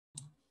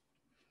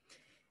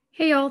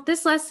Hey y'all,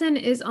 this lesson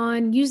is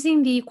on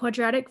using the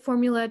quadratic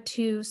formula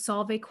to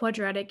solve a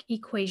quadratic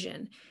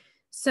equation.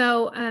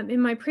 So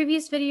in my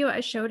previous video, I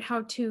showed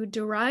how to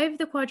derive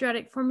the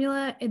quadratic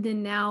formula, and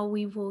then now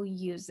we will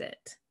use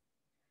it.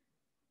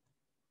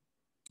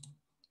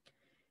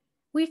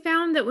 We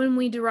found that when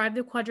we derived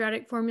the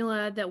quadratic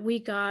formula that we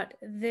got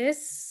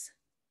this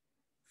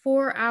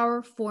for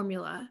our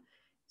formula.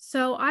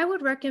 So I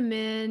would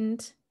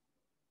recommend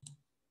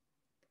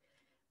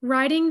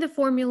writing the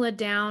formula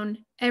down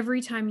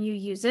every time you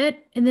use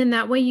it. And then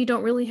that way you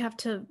don't really have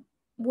to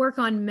work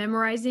on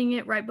memorizing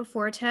it right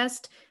before a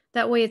test.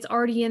 That way it's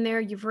already in there.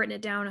 You've written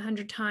it down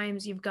 100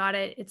 times. You've got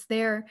it. It's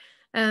there.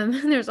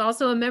 There's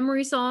also a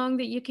memory song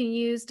that you can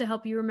use to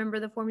help you remember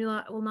the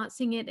formula. I will not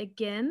sing it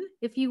again.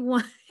 If you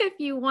want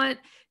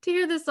to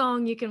hear the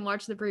song, you can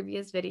watch the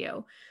previous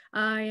video.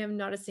 I am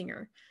not a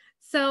singer.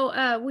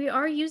 So we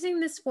are using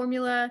this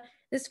formula.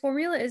 This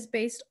formula is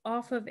based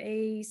off of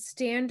a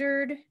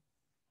standard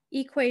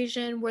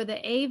equation where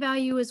the a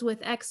value is with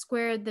x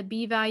squared, the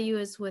b value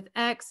is with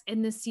x,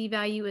 and the c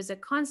value is a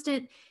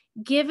constant,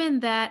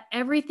 given that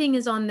everything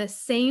is on the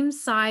same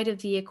side of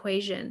the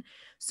equation.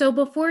 So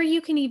before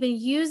you can even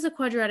use the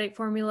quadratic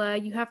formula,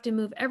 you have to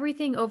move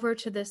everything over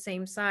to the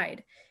same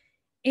side.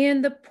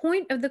 And the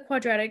point of the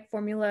quadratic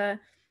formula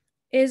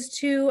is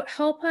to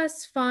help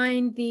us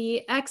find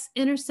the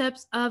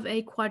x-intercepts of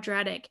a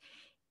quadratic.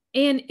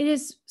 And it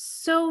is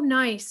so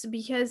nice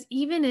because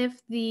even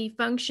if the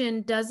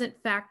function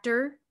doesn't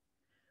factor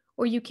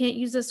or you can't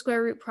use the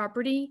square root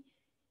property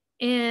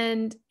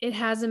and it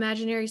has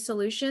imaginary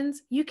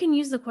solutions, you can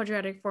use the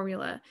quadratic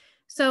formula.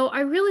 So I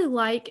really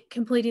like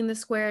completing the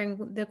squaring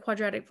the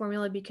quadratic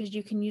formula because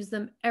you can use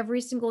them every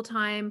single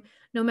time,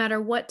 no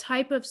matter what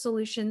type of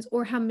solutions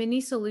or how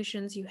many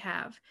solutions you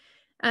have.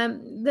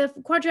 The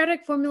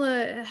quadratic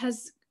formula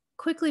has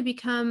quickly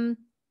become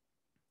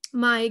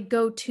my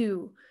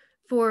go-to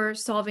for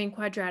solving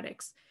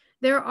quadratics.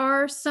 There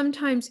are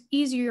sometimes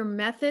easier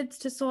methods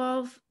to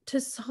solve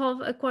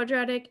a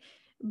quadratic,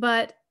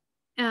 but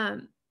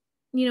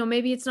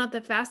maybe it's not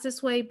the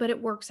fastest way, but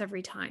it works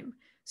every time.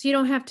 So you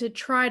don't have to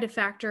try to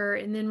factor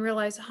and then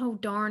realize, oh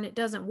darn, it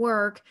doesn't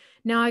work.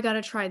 Now I got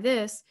to try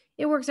this.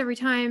 It works every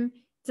time.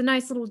 It's a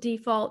nice little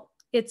default.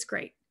 It's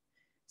great.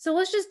 So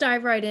let's just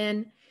dive right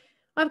in.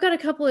 I've got a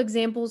couple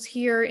examples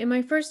here. In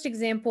my first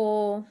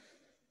example,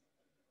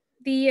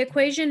 the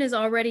equation is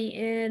already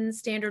in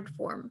standard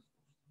form.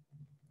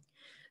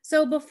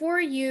 So before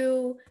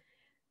you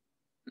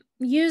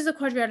use the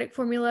quadratic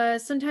formula,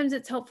 sometimes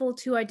it's helpful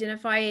to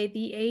identify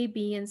the a,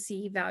 b, and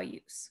c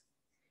values.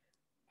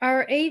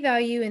 Our a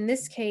value in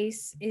this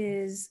case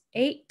is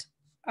 8,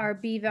 our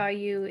b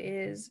value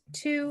is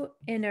 2,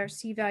 and our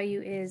c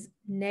value is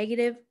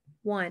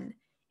 -1.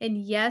 And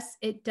yes,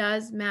 it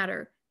does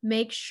matter.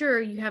 Make sure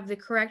you have the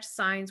correct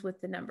signs with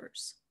the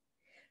numbers.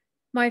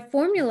 My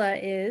formula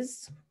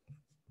is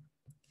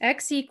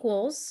x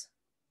equals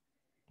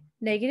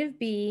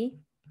 -b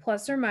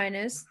plus or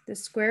minus the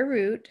square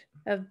root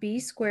of b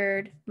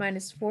squared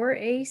minus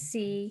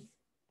 4ac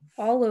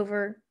all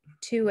over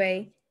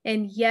 2a.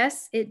 And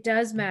yes, it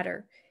does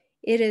matter.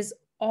 It is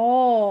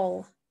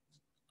all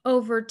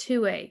over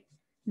 2a,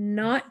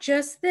 not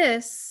just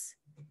this.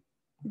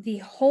 The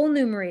whole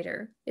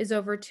numerator is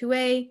over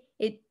 2a.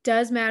 It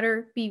does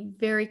matter. Be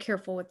very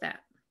careful with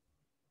that.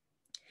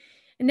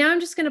 And now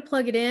I'm just going to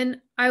plug it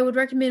in. I would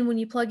recommend when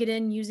you plug it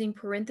in using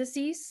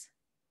parentheses.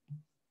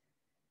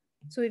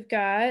 So we've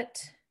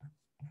got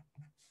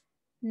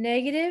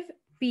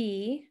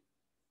 -b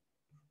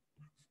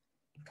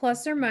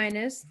plus or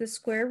minus the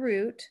square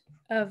root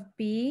of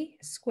b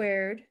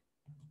squared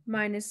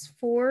minus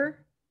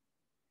 4.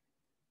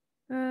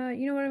 You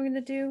know what I'm going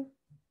to do?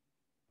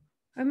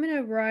 I'm going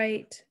to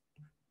write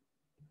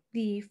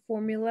the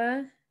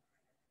formula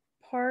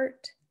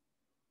part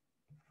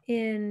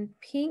in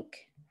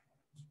pink,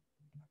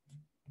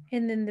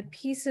 and then the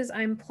pieces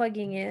I'm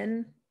plugging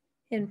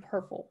in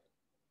purple.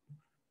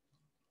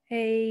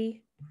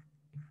 A,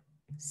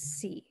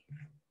 C.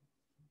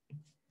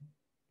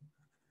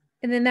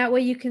 And then that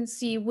way you can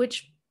see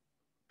which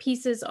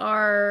pieces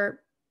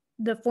are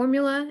the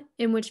formula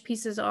and which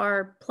pieces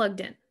are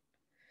plugged in.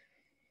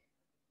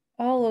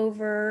 All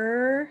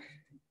over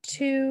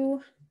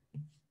 2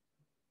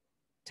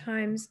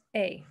 times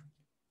A.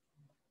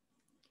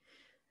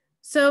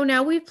 So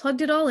now we've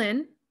plugged it all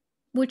in,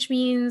 which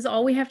means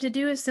all we have to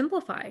do is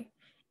simplify.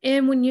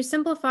 And when you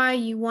simplify,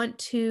 you want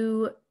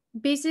to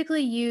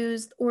basically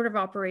use order of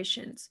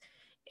operations.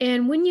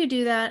 And when you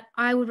do that,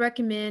 I would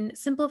recommend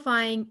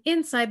simplifying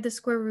inside the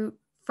square root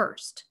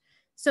first.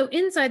 So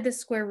inside the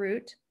square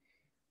root,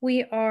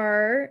 we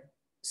are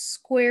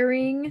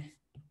squaring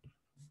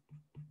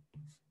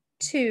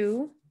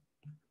 2.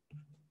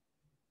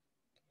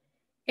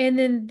 And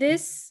then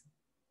this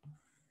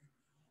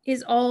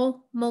is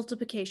all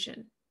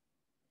multiplication.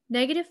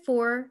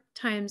 -4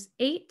 times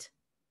 8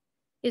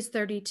 is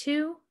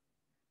 32.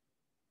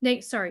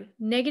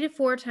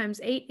 -4 times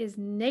 8 is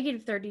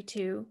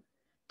 -32,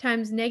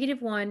 times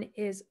 -1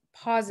 is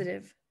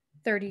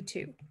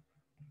 +32.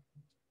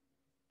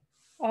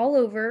 all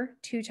over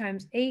 2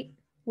 times 8,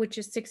 which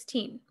is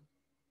 16.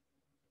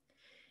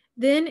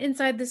 Then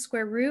inside the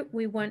square root,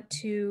 we want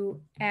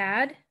to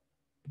add.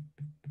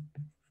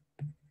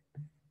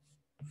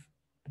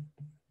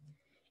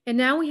 And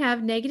now we have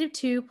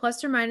 -2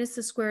 plus or minus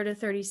the square root of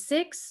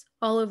 36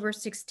 all over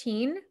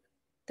 16.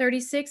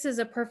 36 is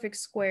a perfect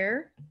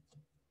square.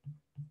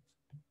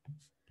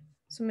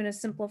 So I'm going to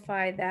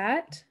simplify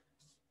that.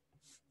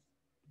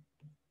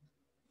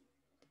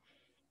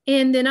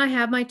 And then I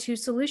have my two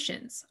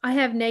solutions. I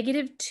have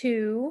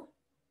 -2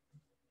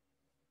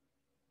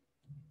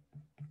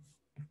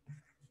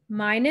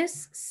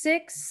 minus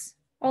 6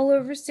 all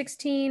over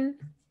 16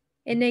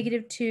 and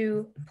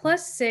 -2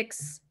 plus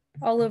 6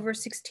 all over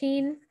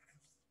 16.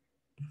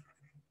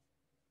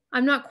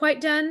 I'm not quite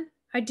done.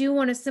 I do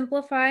want to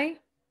simplify.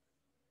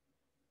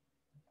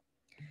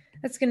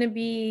 That's going to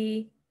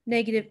be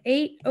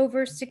 -8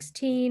 over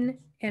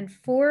 16 and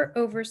 4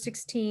 over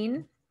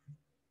 16,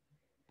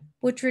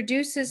 which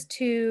reduces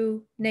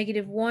to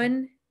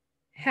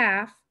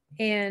 -1/2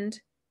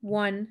 and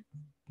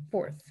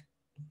 1/4.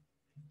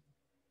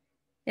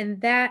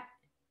 And that,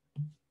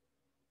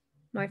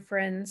 my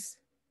friends,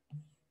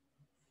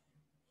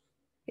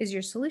 is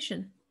your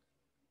solution.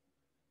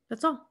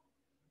 That's all.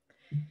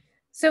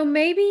 So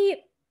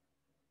maybe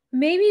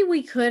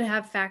we could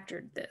have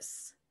factored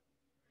this.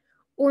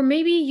 Or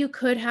maybe you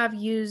could have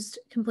used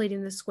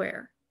completing the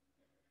square.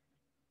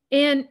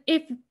 And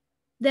if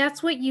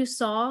that's what you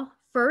saw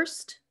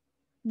first,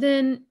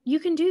 then you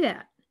can do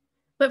that.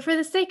 But for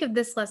the sake of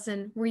this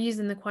lesson, we're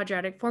using the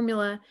quadratic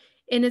formula,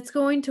 and it's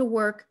going to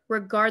work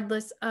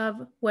regardless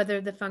of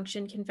whether the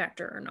function can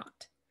factor or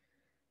not.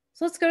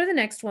 So let's go to the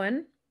next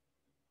one.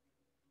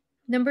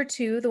 Number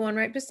 2, the one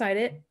right beside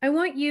it. I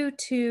want you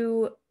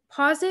to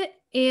pause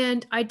it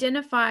and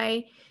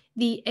identify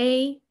the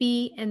A,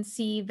 B, and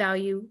C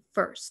value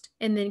first,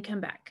 and then come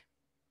back.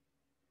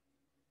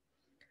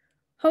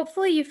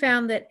 Hopefully you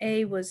found that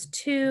A was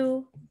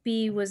 2,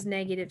 B was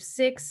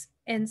 -6,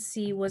 and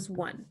C was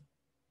 1.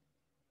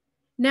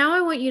 Now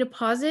I want you to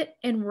pause it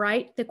and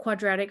write the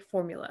quadratic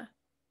formula,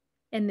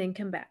 and then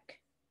come back.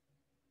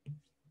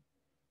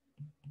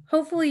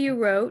 Hopefully you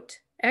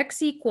wrote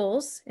x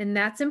equals, and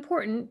that's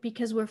important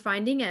because we're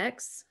finding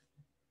x,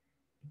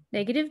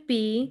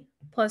 -b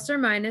plus or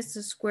minus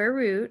the square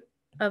root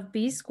of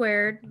b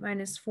squared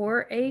minus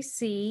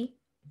 4ac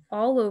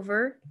all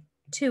over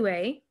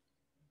 2a.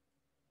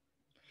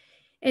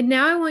 And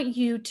now I want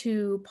you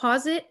to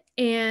pause it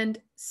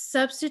and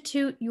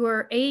substitute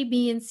your a,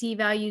 b, and c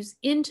values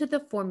into the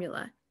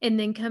formula and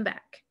then come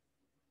back.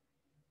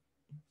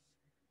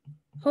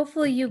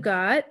 Hopefully you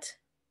got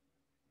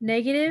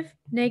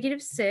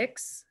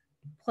 -6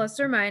 plus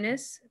or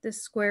minus the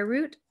square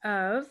root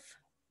of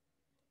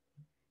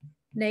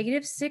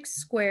 -6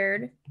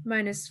 squared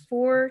minus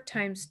 4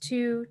 times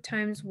 2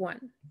 times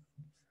 1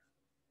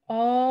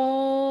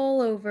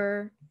 all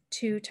over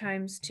 2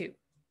 times 2.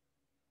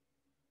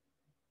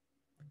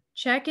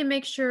 Check and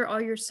make sure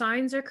all your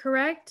signs are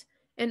correct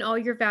and all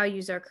your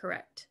values are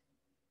correct.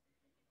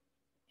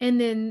 And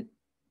then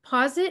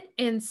pause it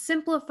and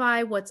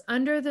simplify what's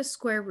under the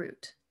square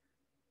root.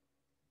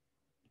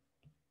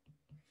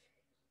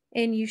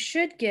 And you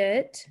should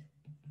get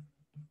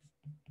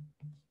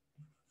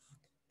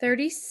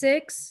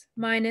 36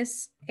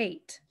 minus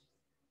 8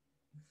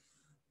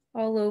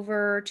 all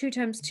over 2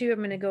 times 2. I'm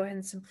going to go ahead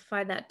and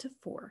simplify that to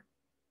 4.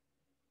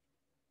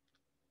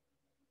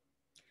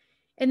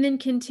 And then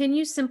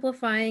continue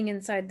simplifying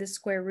inside the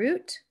square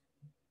root.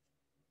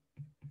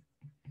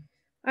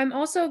 I'm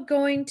also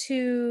going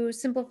to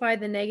simplify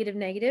the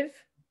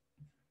negative.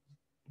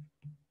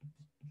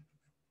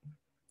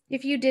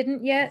 If you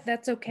didn't yet,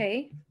 that's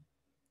okay.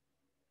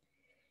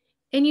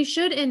 And you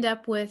should end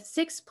up with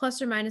 6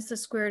 plus or minus the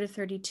square root of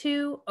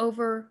 32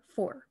 over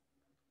 4.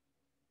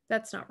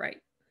 That's not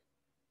right.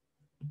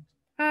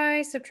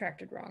 I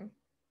subtracted wrong.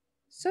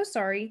 So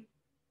sorry.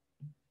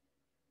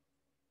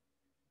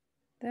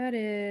 That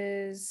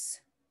is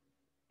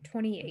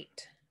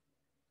 28.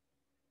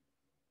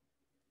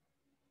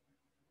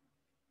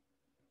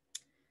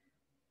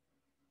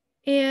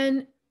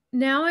 And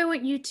now I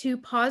want you to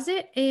pause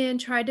it and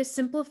try to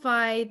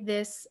simplify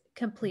this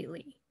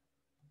completely.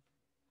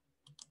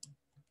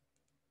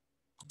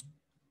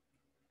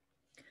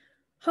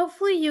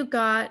 Hopefully you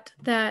got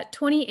that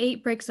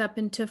 28 breaks up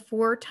into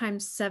 4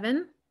 times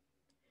 7.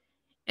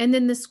 And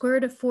then the square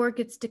root of 4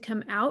 gets to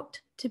come out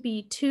to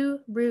be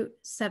 2 root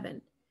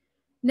 7.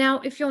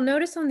 Now, if you'll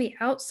notice on the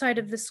outside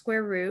of the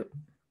square root,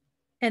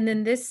 and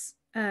then this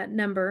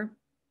number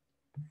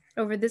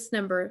over this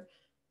number,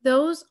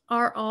 those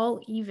are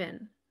all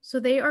even. So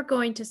they are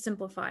going to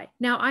simplify.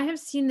 Now, I have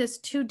seen this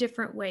 2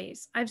 different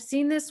ways. I've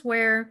seen this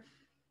where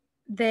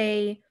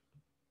they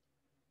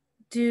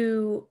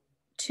do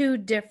 2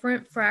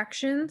 different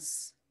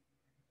fractions,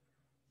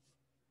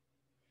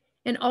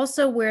 and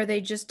also where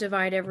they just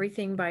divide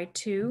everything by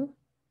 2.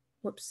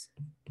 Whoops.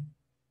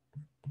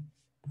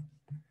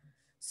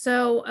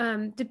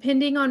 So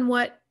depending on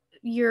what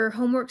your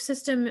homework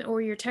system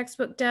or your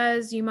textbook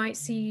does, you might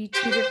see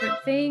 2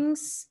 different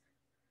things.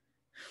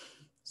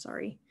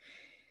 Sorry.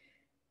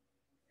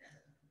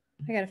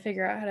 I got to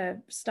figure out how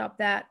to stop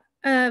that.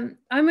 I'm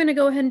going to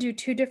go ahead and do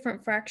two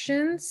different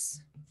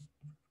fractions.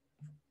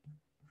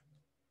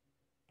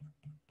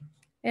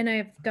 And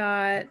I've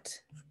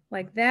got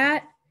like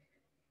that.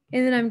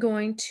 And then I'm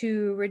going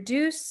to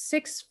reduce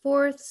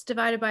 6/4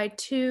 divided by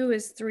 2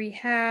 is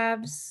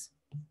 3/2.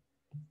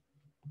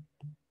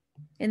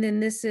 And then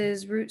this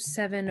is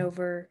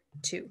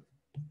 √7/2.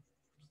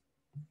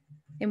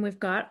 And we've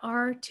got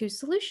our two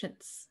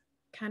solutions,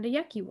 kind of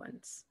yucky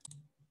ones.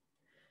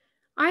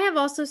 I have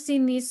also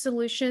seen these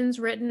solutions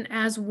written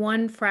as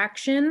one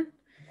fraction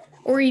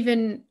or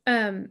even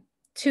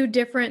two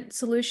different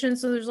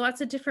solutions. So there's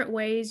lots of different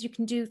ways. You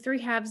can do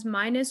 3/2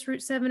 minus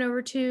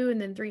 √7/2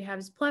 and then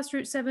 3/2 plus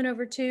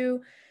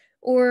 √7/2.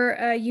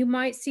 Or you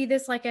might see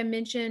this, like I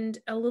mentioned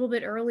a little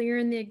bit earlier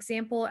in the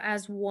example,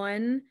 as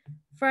one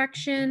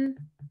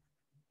fraction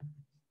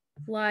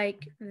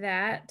like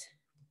that.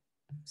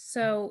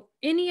 So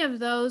any of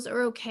those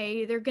are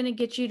okay. They're going to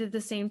get you to the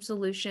same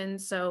solution,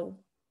 so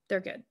they're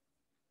good.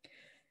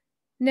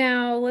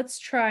 Now let's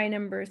try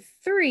number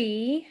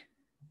 3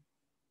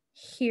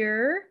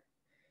 here.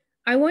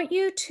 I want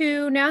you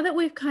to, now that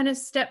we've kind of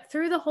stepped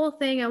through the whole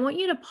thing, I want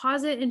you to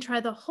pause it and try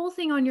the whole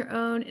thing on your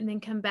own and then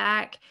come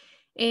back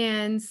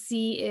and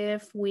see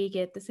if we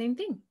get the same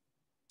thing.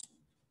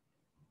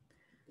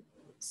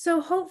 So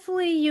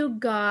hopefully you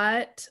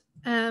got,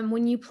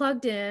 when you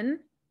plugged in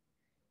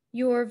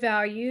your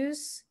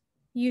values,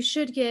 you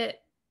should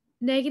get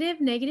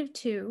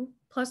 -2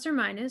 plus or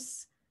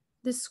minus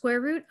the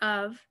square root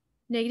of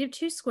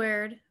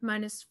 -2²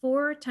 minus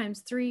 4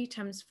 times 3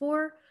 times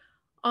 4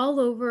 all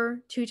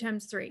over 2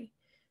 times 3.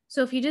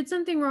 So if you did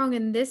something wrong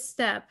in this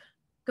step,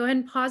 go ahead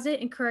and pause it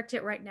and correct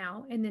it right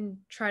now and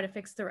then try to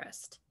fix the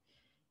rest.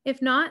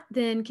 If not,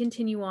 then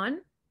continue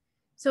on.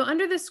 So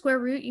under the square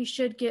root, you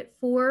should get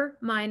 4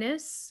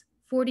 minus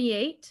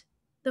 48.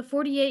 The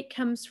 48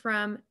 comes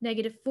from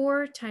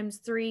 -4 times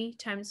 3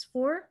 times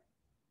 4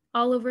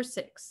 all over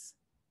 6.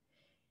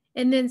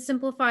 And then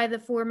simplify the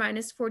 4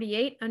 minus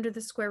 48 under the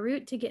square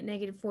root to get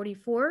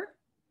 -44.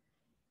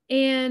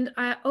 And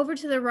over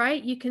to the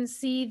right, you can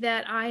see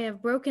that I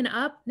have broken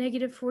up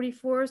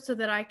 -44 so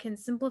that I can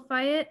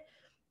simplify it.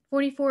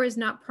 44 is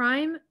not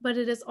prime, but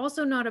it is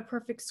also not a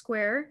perfect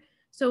square,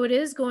 so it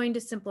is going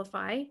to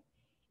simplify.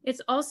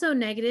 It's also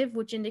negative,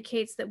 which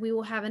indicates that we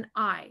will have an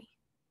I.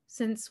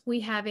 Since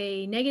we have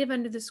a negative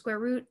under the square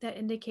root, that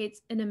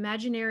indicates an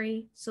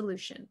imaginary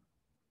solution.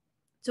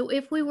 So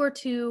if we were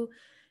to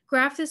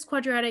graph this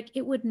quadratic,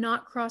 it would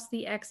not cross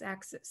the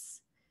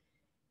x-axis.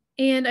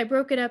 And I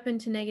broke it up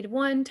into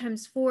 -1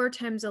 times 4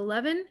 times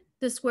 11.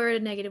 The square root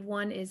of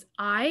 -1 is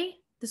I.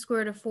 The square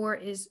root of 4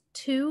 is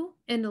 2,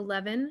 and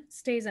 11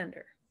 stays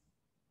under.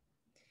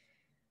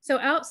 So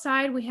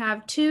outside we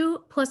have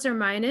 2 plus or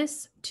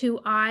minus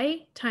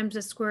 2i times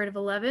the square root of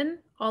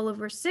 11 all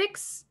over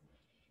 6.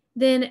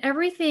 Then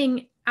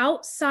everything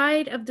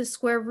outside of the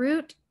square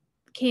root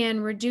can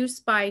reduce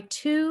by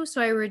 2.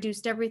 So I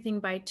reduced everything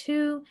by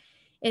 2.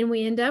 And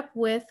we end up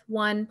with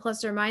 1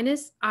 plus or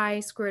minus I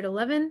squared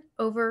 11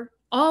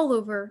 all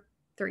over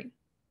 3.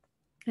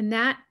 And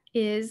that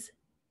is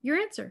your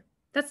answer.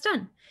 That's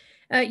done.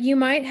 You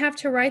might have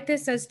to write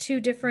this as two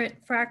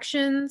different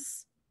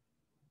fractions.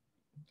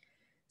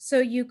 So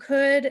you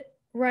could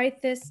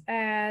write this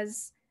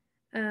as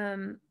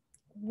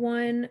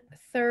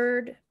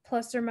 1/3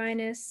 plus or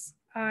minus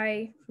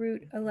I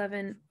root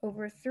 11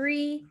 over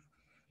 3.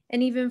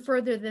 And even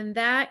further than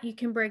that, you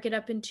can break it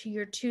up into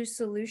your two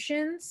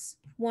solutions.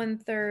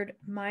 1/3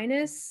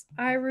 minus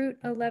I root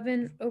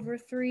 11 over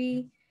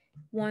 3,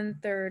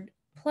 1/3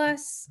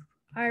 plus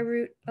I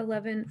root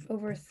 11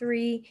 over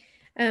 3.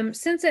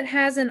 Since it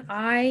has an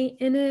I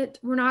in it,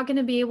 we're not going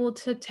to be able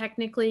to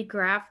technically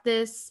graph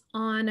this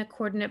on a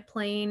coordinate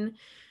plane.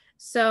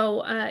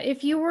 So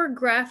if you were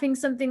graphing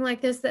something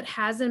like this that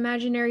has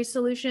imaginary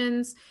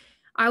solutions,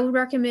 I would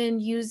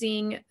recommend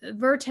using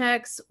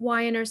vertex,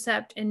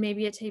 y-intercept, and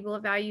maybe a table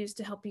of values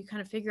to help you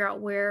kind of figure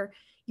out where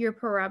your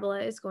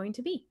parabola is going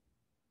to be.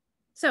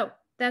 So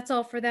that's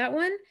all for that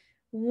one.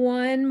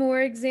 One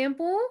more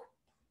example,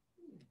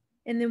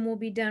 and then we'll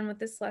be done with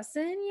this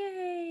lesson.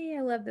 Yay,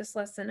 I love this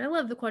lesson. I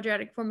love the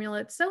quadratic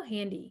formula. It's so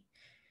handy.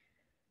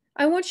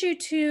 I want you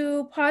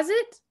to pause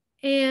it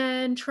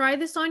and try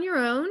this on your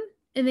own,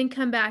 and then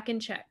come back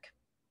and check.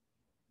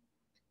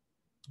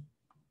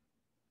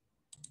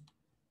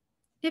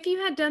 If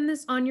you had done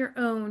this on your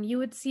own, you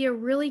would see a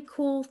really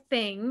cool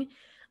thing.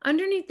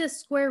 Underneath the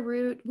square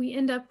root, we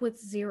end up with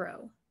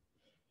 0.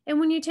 And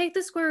when you take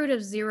the square root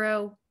of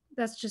 0,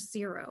 that's just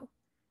 0.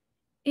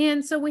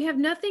 And so we have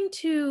nothing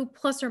to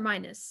plus or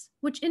minus,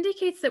 which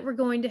indicates that we're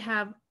going to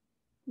have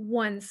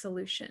one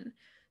solution.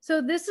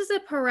 So this is a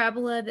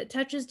parabola that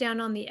touches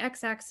down on the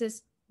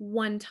x-axis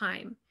one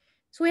time.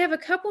 So we have a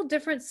couple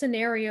different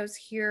scenarios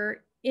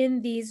here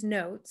in these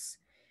notes.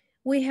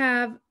 We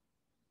have,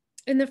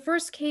 in the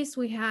first case,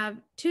 we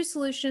have two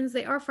solutions.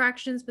 They are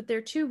fractions, but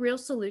they're two real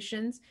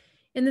solutions.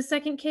 In the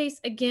second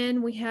case,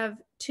 again, we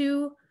have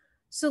two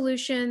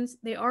solutions.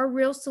 They are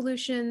real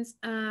solutions,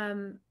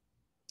 and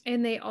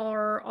they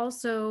are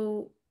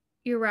also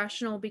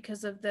irrational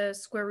because of the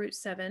square root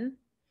 7.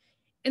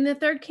 In the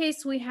third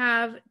case, we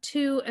have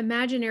 2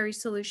 imaginary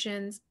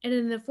solutions, and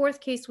in the fourth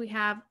case, we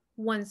have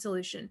 1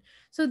 solution.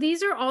 So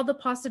these are all the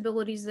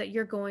possibilities that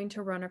you're going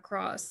to run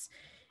across.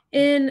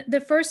 In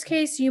the first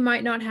case, you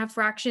might not have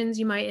fractions.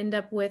 You might end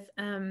up with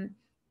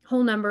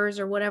whole numbers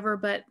or whatever,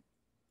 but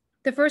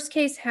the first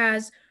case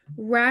has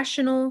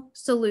rational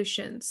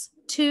solutions,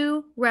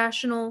 2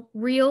 rational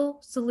real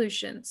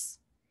solutions.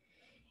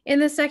 In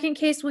the second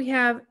case, we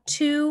have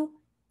 2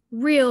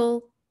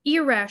 real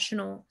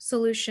irrational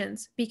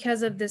solutions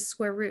because of this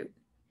square root.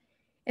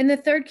 In the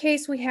third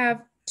case, we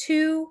have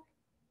 2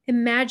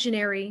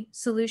 imaginary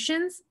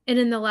solutions. And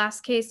in the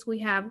last case, we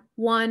have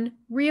 1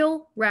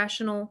 real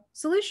rational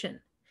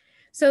solution.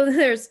 So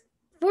there's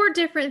 4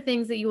 different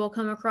things that you will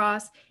come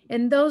across,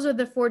 and those are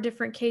the 4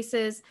 different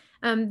cases.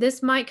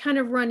 This might kind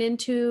of run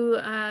into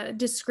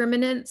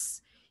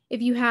discriminants.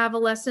 If you have a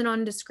lesson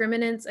on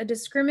discriminants, a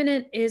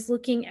discriminant is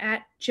looking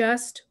at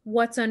just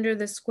what's under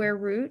the square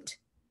root,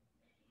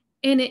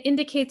 and it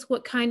indicates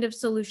what kind of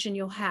solution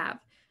you'll have.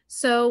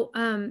 So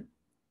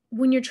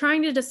when you're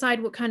trying to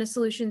decide what kind of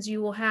solutions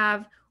you will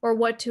have or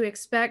what to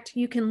expect,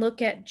 you can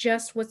look at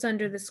just what's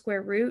under the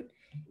square root,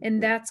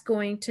 and that's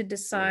going to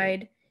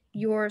decide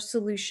your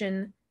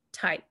solution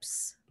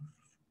types.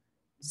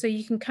 So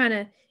you can kind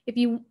of, if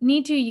you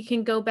need to, you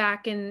can go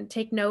back and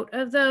take note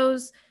of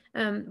those.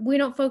 We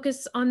don't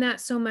focus on that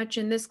so much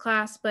in this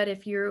class, but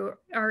if you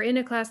are in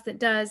a class that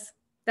does,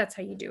 that's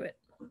how you do it.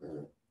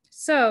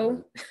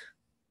 So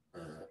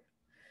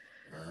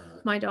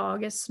my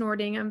dog is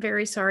snorting. I'm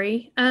very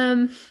sorry.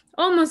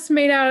 Almost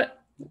made out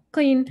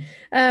clean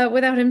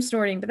without him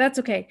snorting, but that's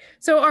okay.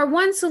 So our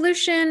 1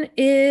 solution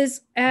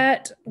is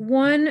at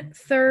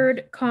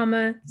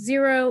 1/3,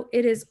 0.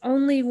 It is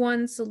only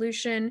 1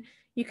 solution.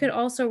 You could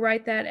also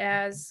write that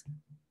as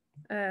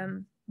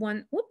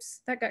 1,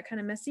 whoops, that got kind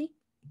of messy.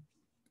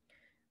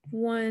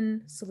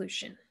 1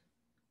 solution.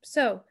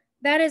 So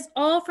that is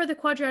all for the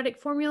quadratic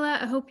formula.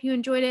 I hope you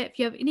enjoyed it. If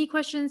you have any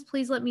questions,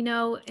 please let me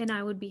know and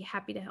I would be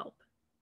happy to help.